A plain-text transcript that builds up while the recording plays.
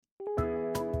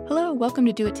Hello, welcome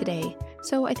to Do It Today.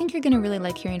 So I think you're going to really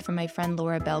like hearing from my friend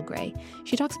Laura Belgray.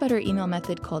 She talks about her email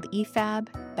method called EFAB,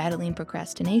 battling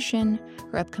procrastination,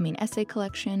 her upcoming essay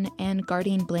collection, and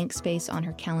guarding blank space on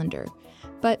her calendar.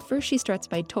 But first she starts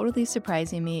by totally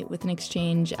surprising me with an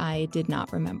exchange I did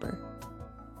not remember.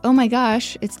 Oh my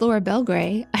gosh, it's Laura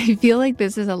Belgray. I feel like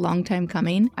this is a long time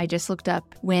coming. I just looked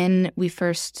up when we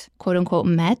first quote unquote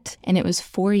met, and it was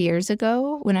 4 years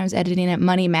ago when I was editing at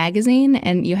Money Magazine,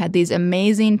 and you had these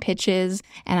amazing pitches,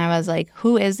 and I was like,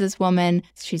 who is this woman?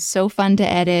 She's so fun to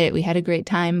edit. We had a great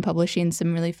time publishing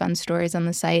some really fun stories on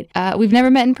the site. We've never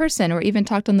met in person or even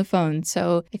talked on the phone,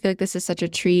 so I feel like this is such a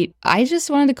treat. I just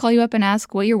wanted to call you up and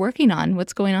ask what you're working on.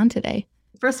 What's going on today?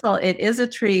 First of all, it is a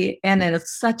treat, and it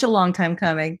is such a long time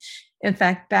coming. In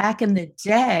fact, back in the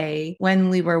day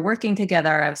when we were working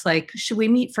together, I was like, should we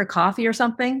meet for coffee or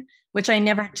something? Which I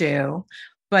never do.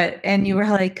 And you were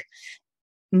like,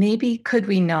 maybe could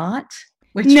we not?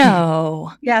 Which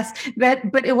No. Yes,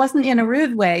 but it wasn't in a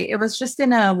rude way. It was just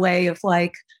in a way of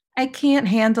like, I can't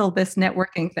handle this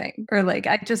networking thing, or like,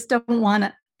 I just don't want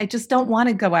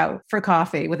to go out for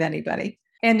coffee with anybody.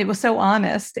 And it was so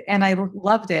honest, and I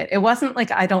loved it. It wasn't like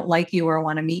I don't like you or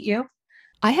want to meet you.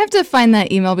 I have to find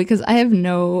that email because I have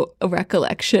no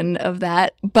recollection of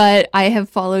that, but I have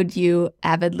followed you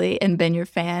avidly and been your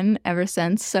fan ever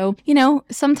since. So,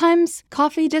 sometimes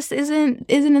coffee just isn't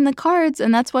in the cards,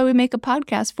 and that's why we make a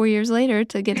podcast 4 years later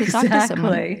to get to talk to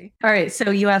someone. All right, so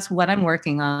you asked what I'm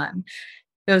working on.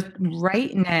 So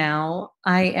right now,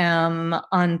 I am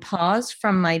on pause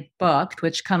from my book,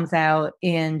 which comes out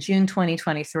in June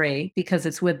 2023, because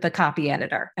it's with the copy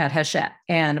editor at Hachette.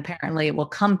 And apparently it will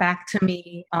come back to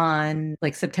me on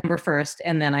like September 1st.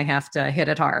 And then I have to hit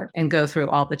it hard and go through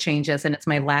all the changes. And it's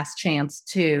my last chance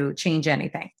to change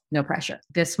anything. No pressure.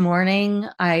 This morning,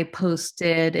 I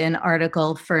posted an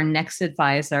article for Next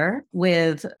Advisor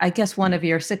with, I guess, one of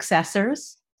your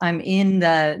successors. I'm in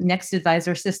the Next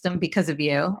Advisor system because of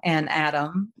you and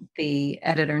Adam, the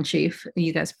editor-in-chief.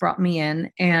 You guys brought me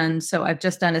in. And so I've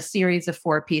just done a series of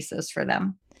 4 pieces for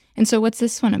them. And so what's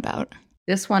this one about?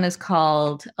 This one is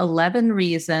called 11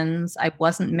 Reasons I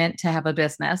Wasn't Meant to Have a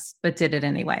Business, but Did It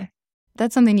Anyway.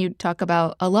 That's something you talk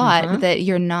about a lot, that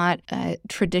you're not a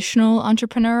traditional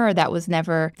entrepreneur, or that was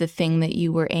never the thing that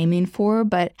you were aiming for.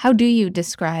 But how do you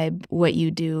describe what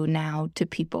you do now to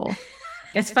people?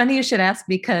 It's funny you should ask,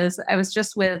 because I was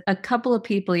just with a couple of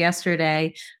people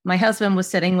yesterday. My husband was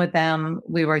sitting with them.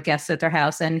 We were guests at their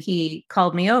house, and he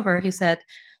called me over. He said,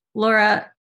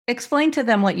 Laura, explain to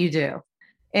them what you do.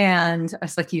 And I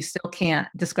was like, you still can't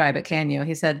describe it, can you?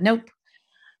 He said, nope.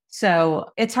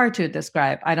 So it's hard to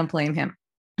describe. I don't blame him,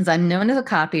 because I'm known as a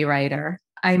copywriter.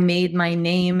 I made my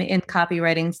name in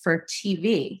copywriting for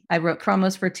TV. I wrote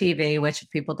promos for TV, which if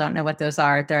people don't know what those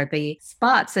are, they're the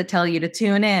spots that tell you to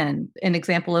tune in. An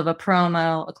example of a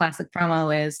promo, a classic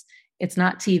promo is, it's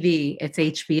not TV, it's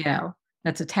HBO.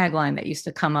 That's a tagline that used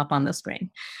to come up on the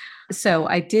screen. So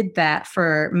I did that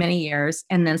for many years,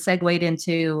 and then segued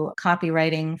into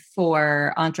copywriting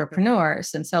for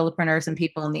entrepreneurs and solopreneurs and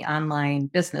people in the online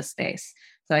business space.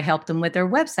 So I helped them with their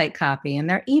website copy and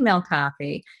their email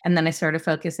copy. And then I started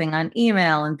focusing on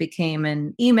email and became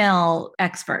an email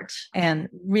expert, and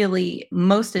really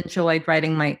most enjoyed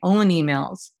writing my own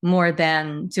emails more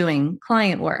than doing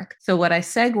client work. So what I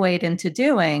segued into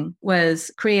doing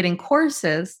was creating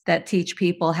courses that teach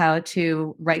people how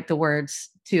to write the words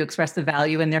to express the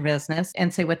value in their business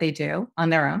and say what they do on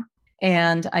their own.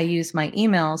 And I use my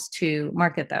emails to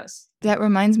market those. That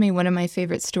reminds me, one of my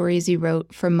favorite stories you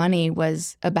wrote for Money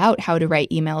was about how to write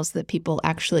emails that people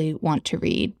actually want to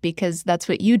read, because that's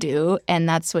what you do and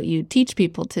that's what you teach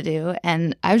people to do.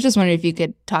 And I was just wondering if you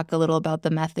could talk a little about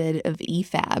the method of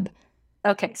EFAB.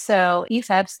 Okay, so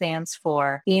EFAB stands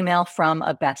for Email from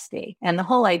a Bestie. And the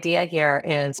whole idea here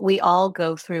is we all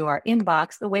go through our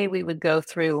inbox the way we would go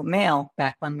through mail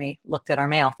back when we looked at our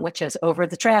mail, which is over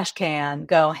the trash can,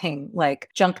 going like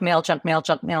junk mail, junk mail,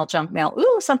 junk mail, junk mail.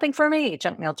 Ooh, something for me.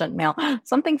 Junk mail,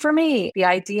 something for me. The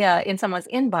idea in someone's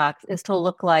inbox is to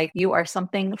look like you are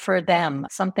something for them,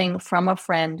 something from a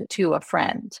friend to a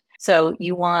friend. So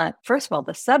you want, first of all,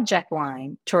 the subject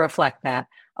line to reflect that.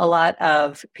 A lot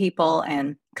of people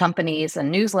and companies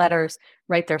and newsletters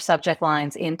write their subject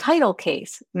lines in title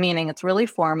case, meaning it's really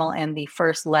formal and the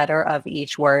first letter of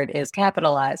each word is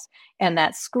capitalized. And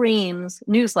that screams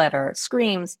newsletter,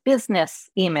 screams business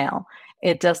email.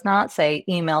 It does not say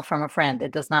email from a friend.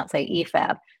 It does not say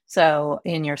EFAB. So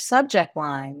in your subject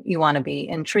line, you want to be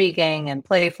intriguing and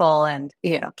playful and,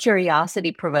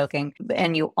 curiosity provoking.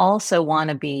 And you also want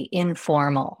to be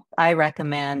informal. I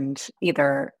recommend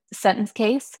either sentence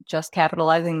case, just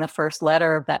capitalizing the first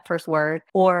letter of that first word,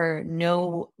 or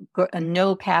no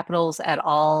capitals at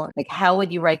all. Like, how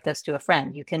would you write this to a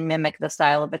friend? You can mimic the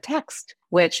style of a text,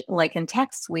 which, like in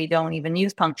texts, we don't even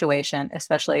use punctuation,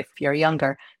 especially if you're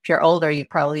younger. If you're older, you've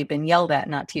probably been yelled at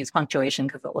not to use punctuation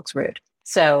because it looks rude.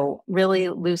 So really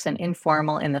loose and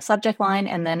informal in the subject line.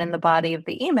 And then in the body of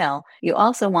the email, you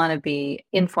also want to be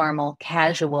informal,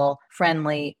 casual,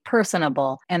 friendly,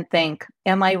 personable, and think,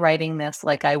 am I writing this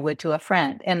like I would to a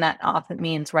friend? And that often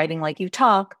means writing like you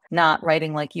talk, not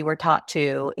writing like you were taught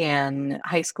to in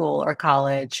high school or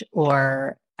college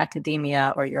or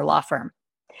academia or your law firm.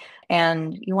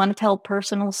 And you want to tell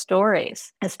personal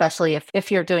stories, especially if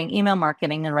you're doing email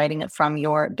marketing and writing it from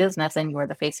your business and you're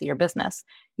the face of your business.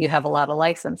 You have a lot of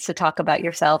license to talk about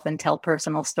yourself and tell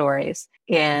personal stories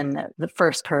in the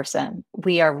first person.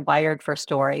 We are wired for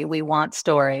story. We want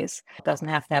stories. It doesn't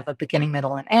have to have a beginning,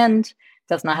 middle, and end. It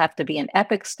does not have to be an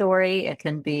epic story. It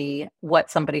can be what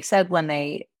somebody said when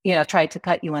they, tried to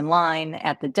cut you in line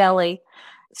at the deli.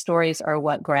 Stories are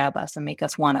what grab us and make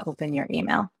us want to open your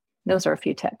email. Those are a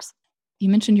few tips. You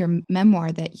mentioned your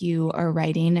memoir that you are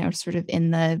writing or sort of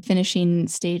in the finishing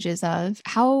stages of.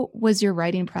 How was your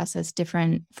writing process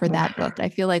different for that book? I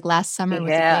feel like last summer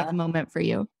was a big moment for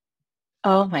you.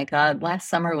 Oh my God. Last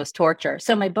summer was torture.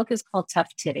 So my book is called Tough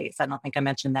Titties. I don't think I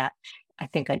mentioned that. I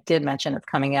think I did mention it's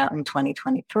coming out in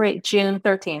 2023, June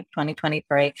 13th,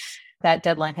 2023. That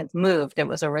deadline has moved. It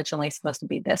was originally supposed to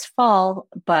be this fall,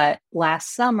 but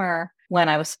last summer when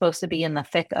I was supposed to be in the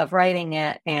thick of writing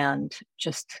it and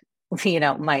just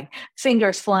my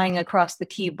fingers flying across the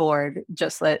keyboard,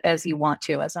 just as you want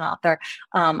to as an author.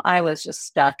 I was just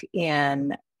stuck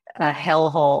in a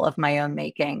hellhole of my own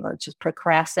making, or just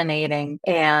procrastinating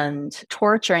and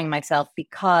torturing myself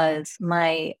because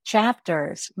my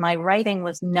chapters, my writing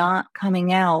was not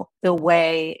coming out the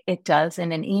way it does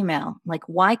in an email. Like,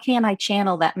 why can't I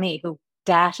channel that me who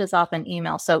dashes off an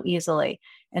email so easily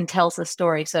and tells a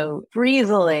story so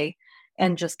breezily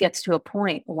and just gets to a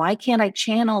point? Why can't I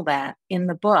channel that in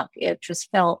the book? It just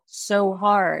felt so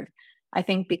hard. I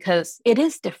think because it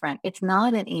is different. It's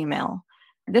not an email.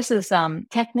 This is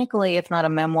technically, it's not a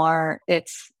memoir.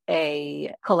 It's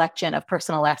a collection of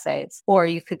personal essays, or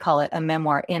you could call it a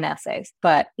memoir in essays.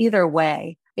 But either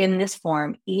way, in this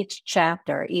form, each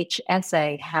chapter, each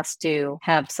essay has to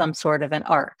have some sort of an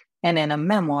arc. And in a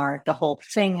memoir, the whole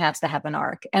thing has to have an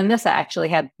arc. And this actually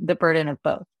had the burden of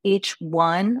both. Each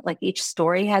one, like each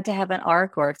story had to have an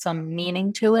arc or some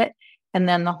meaning to it. And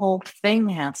then the whole thing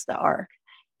has to arc.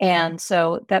 And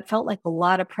so that felt like a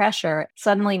lot of pressure.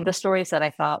 Suddenly the stories that I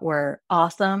thought were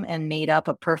awesome and made up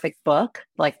a perfect book,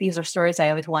 like these are stories I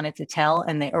always wanted to tell.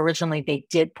 And they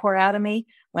did pour out of me.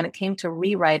 When it came to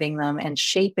rewriting them and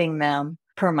shaping them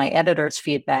per my editor's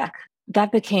feedback,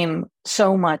 that became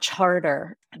so much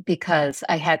harder because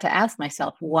I had to ask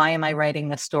myself, why am I writing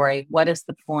this story? What is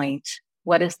the point?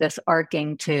 What is this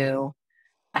arcing to?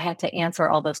 I had to answer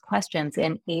all those questions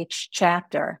in each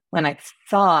chapter when I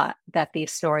thought that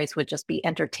these stories would just be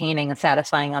entertaining and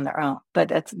satisfying on their own. But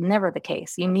that's never the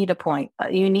case. You need a point.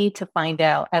 You need to find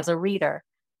out as a reader,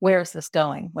 where is this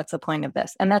going? What's the point of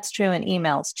this? And that's true in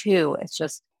emails too. It's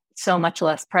just so much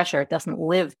less pressure. It doesn't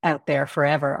live out there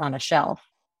forever on a shelf.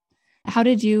 How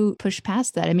did you push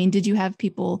past that? I mean, did you have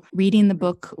people reading the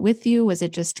book with you? Was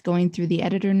it just going through the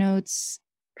editor notes?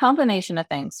 Combination of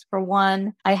things. For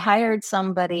one, I hired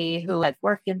somebody who had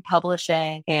worked in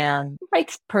publishing and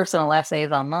writes personal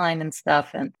essays online and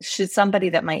stuff. And she's somebody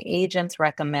that my agents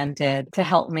recommended to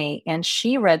help me. And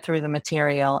she read through the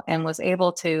material and was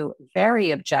able to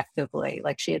very objectively,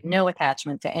 like she had no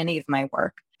attachment to any of my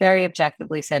work, very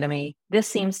objectively said to me, this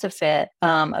seems to fit.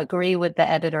 Agree with the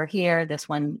editor here. This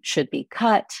one should be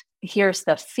cut. Here's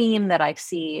the theme that I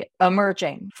see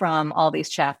emerging from all these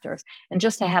chapters. And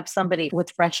just to have somebody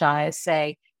with fresh eyes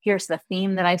say, here's the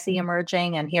theme that I see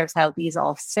emerging and here's how these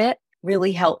all fit,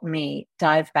 really helped me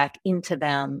dive back into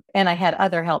them. And I had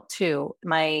other help too.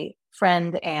 My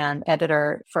friend and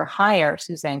editor for hire,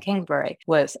 Suzanne Kingsbury,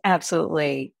 was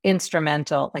absolutely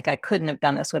instrumental. Like I couldn't have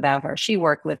done this without her. She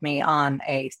worked with me on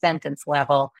a sentence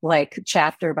level, like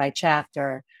chapter by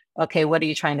chapter. Okay, what are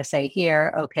you trying to say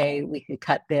here? Okay, we could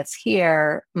cut this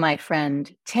here. My friend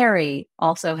Terry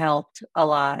also helped a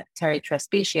lot, Terry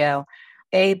Trespicio,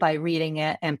 A, by reading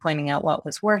it and pointing out what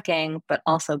was working, but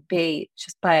also B,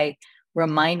 just by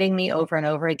reminding me over and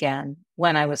over again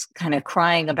when I was kind of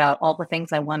crying about all the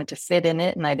things I wanted to fit in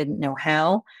it and I didn't know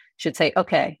how. Should say,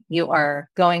 okay, you are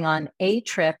going on a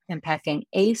trip and packing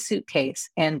a suitcase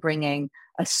and bringing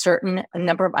a certain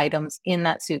number of items in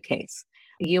that suitcase.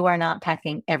 You are not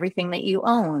packing everything that you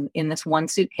own in this one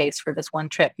suitcase for this one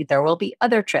trip. There will be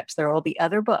other trips. There will be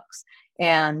other books.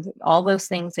 And all those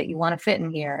things that you want to fit in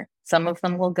here, some of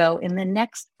them will go in the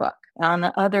next book on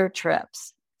the other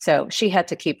trips. So she had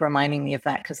to keep reminding me of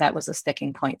that because that was a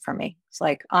sticking point for me. It's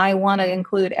like, I want to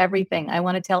include everything. I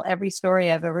want to tell every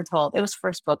story I've ever told. It was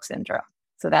first book syndrome.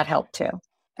 So that helped too.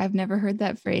 I've never heard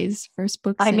that phrase, first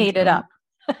book I syndrome. made it up.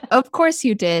 Of course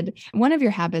you did. One of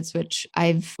your habits, which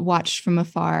I've watched from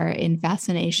afar in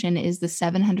fascination, is the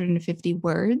 750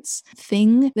 words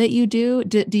thing that you do.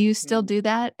 Do you still do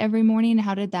that every morning?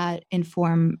 How did that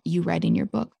inform you writing your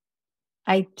book?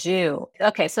 I do.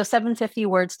 Okay, so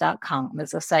 750words.com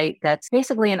is a site that's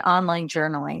basically an online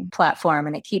journaling platform,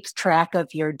 and it keeps track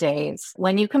of your days.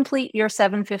 When you complete your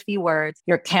 750 words,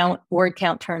 your word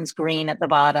count turns green at the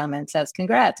bottom and says,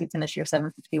 congrats, you finished your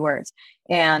 750 words.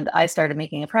 And I started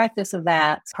making a practice of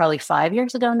that probably 5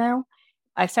 years ago now.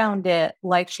 I found it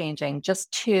life-changing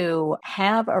just to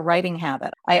have a writing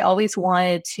habit. I always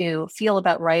wanted to feel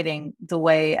about writing the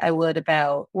way I would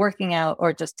about working out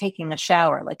or just taking a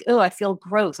shower. Like, oh, I feel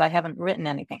gross. I haven't written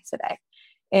anything today.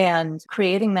 And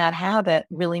creating that habit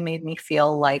really made me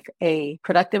feel like a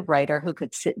productive writer who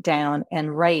could sit down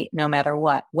and write no matter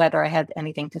what, whether I had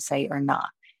anything to say or not.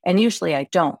 And usually I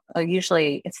don't.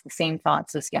 Usually it's the same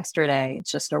thoughts as yesterday. It's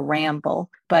just a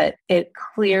ramble, but it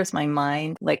clears my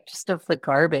mind, like just of the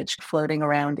garbage floating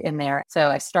around in there. So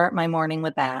I start my morning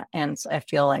with that. And I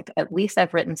feel like at least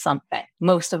I've written something.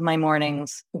 Most of my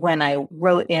mornings when I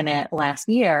wrote in it last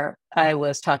year, I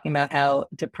was talking about how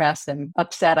depressed and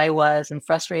upset I was and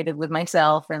frustrated with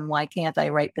myself. And why can't I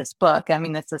write this book? I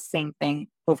mean, it's the same thing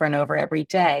over and over every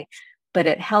day. But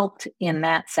it helped in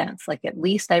that sense. Like at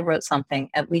least I wrote something,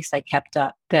 at least I kept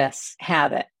up this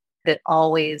habit that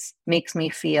always makes me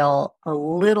feel a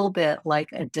little bit like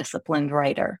a disciplined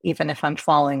writer, even if I'm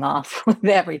falling off with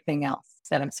everything else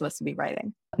that I'm supposed to be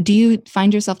writing. Do you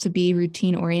find yourself to be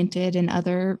routine oriented in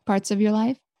other parts of your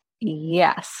life?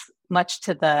 Yes, much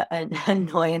to the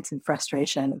annoyance and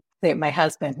frustration of my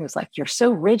husband, who's like, you're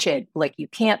so rigid, like you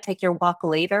can't take your walk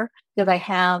later. Because I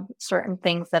have certain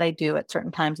things that I do at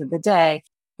certain times of the day.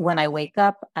 When I wake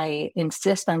up, I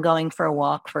insist on going for a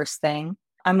walk first thing.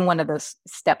 I'm one of those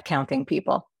step counting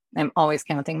people. I'm always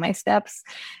counting my steps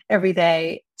every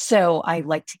day. So I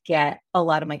like to get a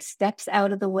lot of my steps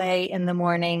out of the way in the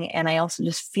morning. And I also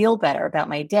just feel better about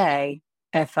my day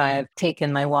if I've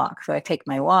taken my walk. So I take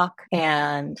my walk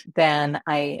and then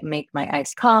I make my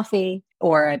iced coffee,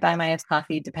 or I buy my iced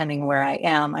coffee depending where I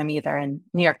am. I'm either in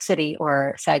New York City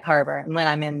or Sag Harbor. And when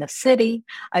I'm in the city,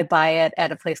 I buy it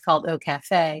at a place called O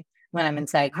Cafe. When I'm in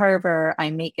Sag Harbor,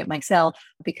 I make it myself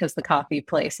because the coffee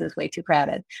place is way too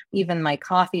crowded. Even my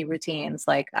coffee routines,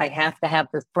 like I have to have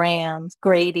this brand,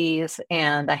 Grady's,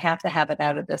 and I have to have it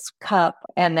out of this cup.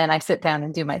 And then I sit down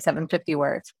and do my 750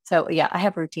 words. So yeah, I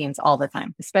have routines all the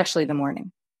time, especially the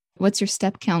morning. What's your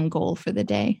step count goal for the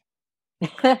day?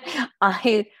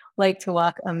 I like to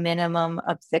walk a minimum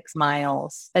of 6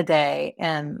 miles a day.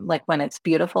 And like when it's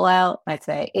beautiful out, I'd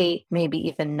say 8, maybe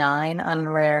even 9 on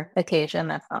a rare occasion.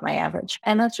 That's not my average.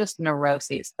 And that's just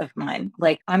neuroses of mine.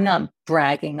 Like I'm not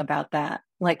bragging about that.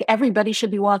 Like everybody should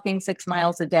be walking 6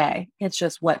 miles a day. It's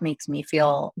just what makes me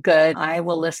feel good. I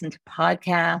will listen to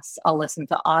podcasts. I'll listen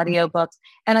to audiobooks.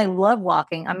 And I love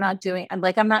walking. I'm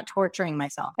not torturing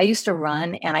myself. I used to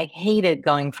run and I hated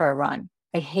going for a run.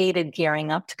 I hated gearing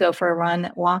up to go for a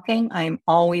run walking. I'm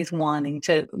always wanting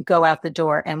to go out the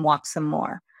door and walk some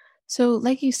more. So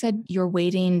like you said, you're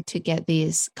waiting to get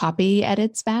these copy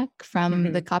edits back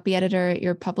from the copy editor at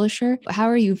your publisher. How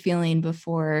are you feeling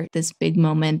before this big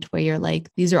moment where you're like,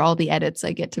 these are all the edits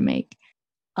I get to make?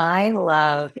 I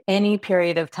love any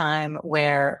period of time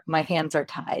where my hands are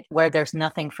tied, where there's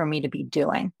nothing for me to be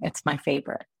doing. It's my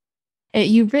favorite.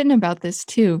 You've written about this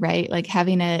too, right? Like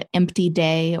having an empty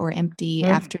day or empty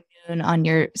afternoon on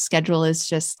your schedule is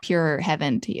just pure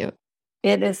heaven to you.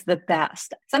 It is the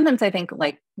best. Sometimes I think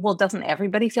like, well, doesn't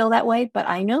everybody feel that way? But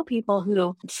I know people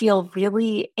who feel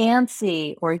really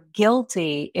antsy or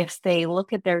guilty if they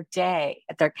look at their day,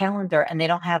 at their calendar, and they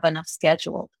don't have enough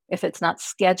scheduled. If it's not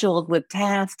scheduled with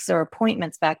tasks or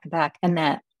appointments back to back. And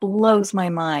that blows my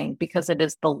mind because it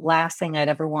is the last thing I'd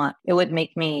ever want. It would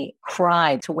make me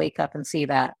cry to wake up and see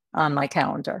that on my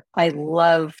calendar. I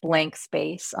love blank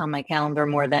space on my calendar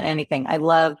more than anything. I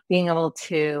love being able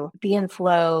to be in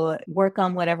flow, work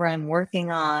on whatever I'm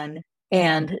working on,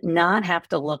 and not have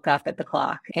to look up at the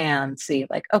clock and see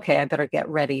like, okay, I better get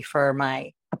ready for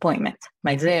my appointment,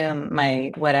 my Zoom,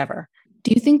 my whatever.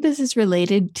 Do you think this is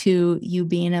related to you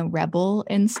being a rebel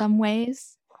in some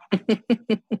ways?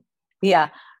 Yeah.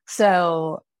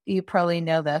 So you probably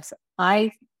know this.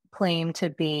 I claim to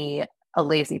be a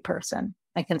lazy person.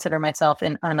 I consider myself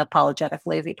an unapologetic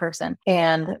lazy person.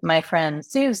 And my friend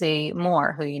Susie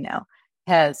Moore, who you know,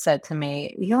 has said to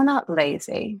me, "You're not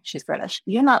lazy." She's British.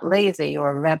 "You're not lazy, you're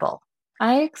a rebel."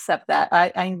 I accept that.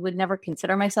 I would never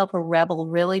consider myself a rebel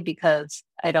really because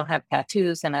I don't have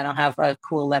tattoos and I don't have a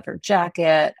cool leather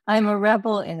jacket. I'm a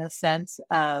rebel in a sense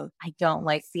of I don't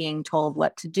like being told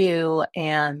what to do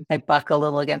and I buck a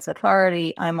little against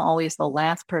authority. I'm always the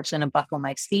last person to buckle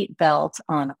my seatbelt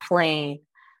on a plane.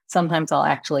 Sometimes I'll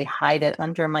actually hide it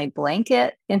under my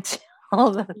blanket until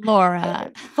the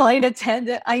Laura. flight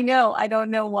attendant. I know. I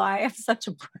don't know why I'm such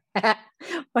a brat,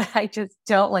 but I just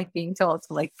don't like being told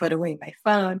to like put away my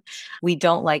phone. We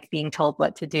don't like being told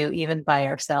what to do, even by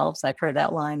ourselves. I've heard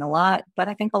that line a lot, but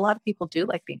I think a lot of people do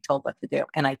like being told what to do,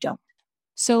 and I don't.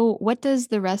 So what does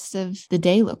the rest of the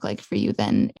day look like for you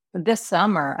then? This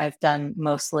summer, I've done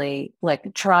mostly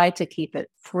like try to keep it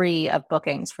free of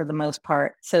bookings for the most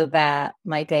part so that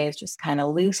my day is just kind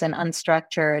of loose and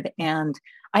unstructured. And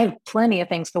I have plenty of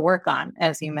things to work on.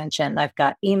 As you mentioned, I've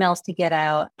got emails to get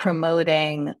out,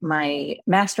 promoting my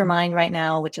mastermind right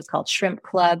now, which is called Shrimp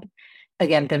Club.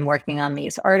 Again, been working on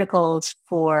these articles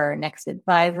for Next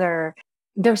Advisor.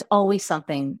 There's always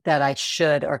something that I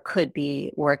should or could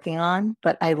be working on,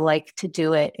 but I like to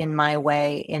do it in my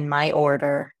way, in my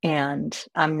order. And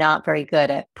I'm not very good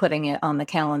at putting it on the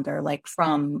calendar. Like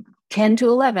from 10 to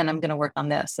 11, I'm going to work on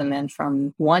this. And then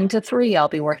from 1 to 3, I'll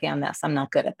be working on this. I'm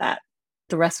not good at that.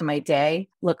 The rest of my day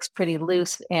looks pretty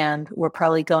loose. And we're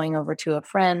probably going over to a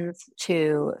friend's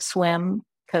to swim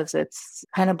because it's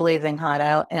kind of blazing hot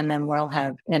out. And then we'll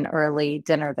have an early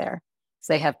dinner there.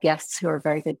 So they have guests who are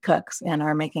very good cooks and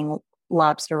are making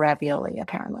lobster ravioli,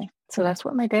 apparently. So that's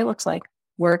what my day looks like.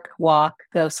 Work, walk,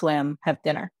 go swim, have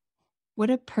dinner. What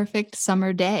a perfect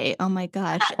summer day. Oh my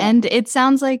gosh. And it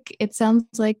sounds like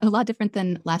a lot different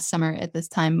than last summer at this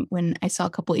time when I saw a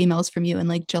couple emails from you in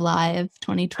like July of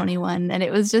 2021 and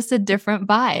it was just a different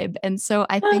vibe. And so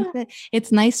I think that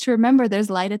it's nice to remember there's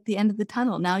light at the end of the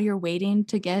tunnel. Now you're waiting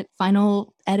to get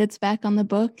final edits back on the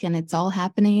book and it's all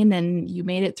happening and you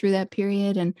made it through that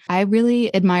period. And I really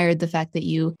admired the fact that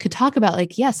you could talk about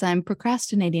like, yes, I'm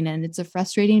procrastinating and it's a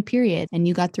frustrating period and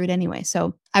you got through it anyway.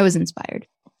 So I was inspired.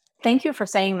 Thank you for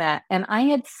saying that. And I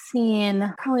had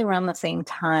seen probably around the same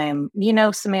time, you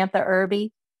know, Samantha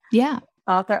Irby? Yeah.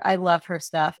 Author. I love her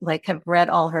stuff, like have read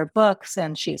all her books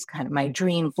and she's kind of my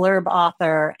dream blurb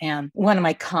author and one of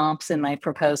my comps in my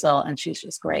proposal. And she's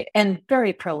just great and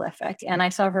very prolific. And I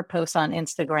saw her post on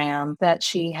Instagram that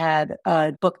she had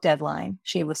a book deadline.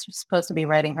 She was supposed to be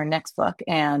writing her next book.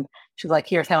 And she's like,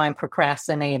 here's how I'm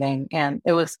procrastinating. And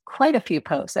it was quite a few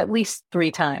posts, at least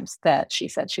 3 times that she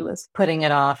said she was putting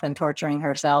it off and torturing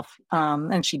herself.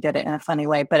 And she did it in a funny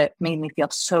way, but it made me feel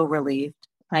so relieved.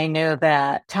 I know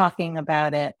that talking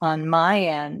about it on my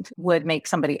end would make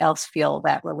somebody else feel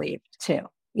that relieved too,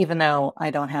 even though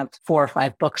I don't have 4 or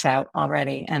 5 books out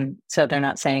already. And so they're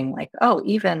not saying like, oh,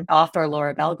 even author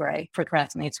Laura Belgray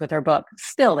procrastinates with her book.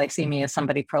 Still, they see me as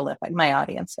somebody prolific. My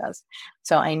audience does.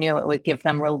 So I knew it would give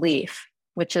them relief,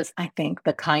 which is, I think,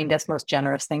 the kindest, most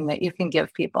generous thing that you can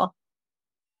give people.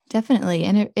 Definitely.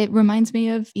 And it reminds me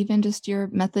of even just your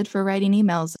method for writing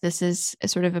emails. This is a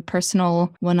sort of a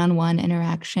personal one-on-one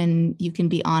interaction. You can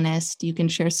be honest. You can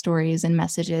share stories and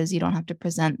messages. You don't have to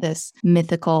present this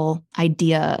mythical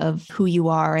idea of who you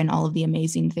are and all of the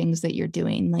amazing things that you're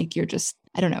doing. Like you're just,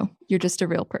 I don't know, you're just a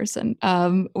real person.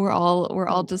 We're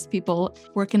all just people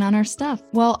working on our stuff.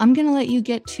 Well, I'm going to let you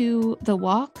get to the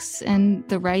walks and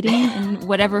the writing in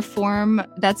whatever form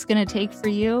that's going to take for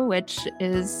you, which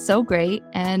is so great.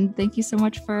 And thank you so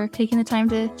much for taking the time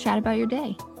to chat about your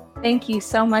day. Thank you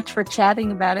so much for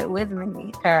chatting about it with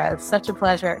me, Tara. It's such a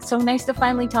pleasure. It's so nice to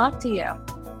finally talk to you.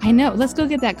 I know. Let's go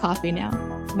get that coffee now.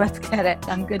 Let's get it.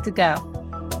 I'm good to go.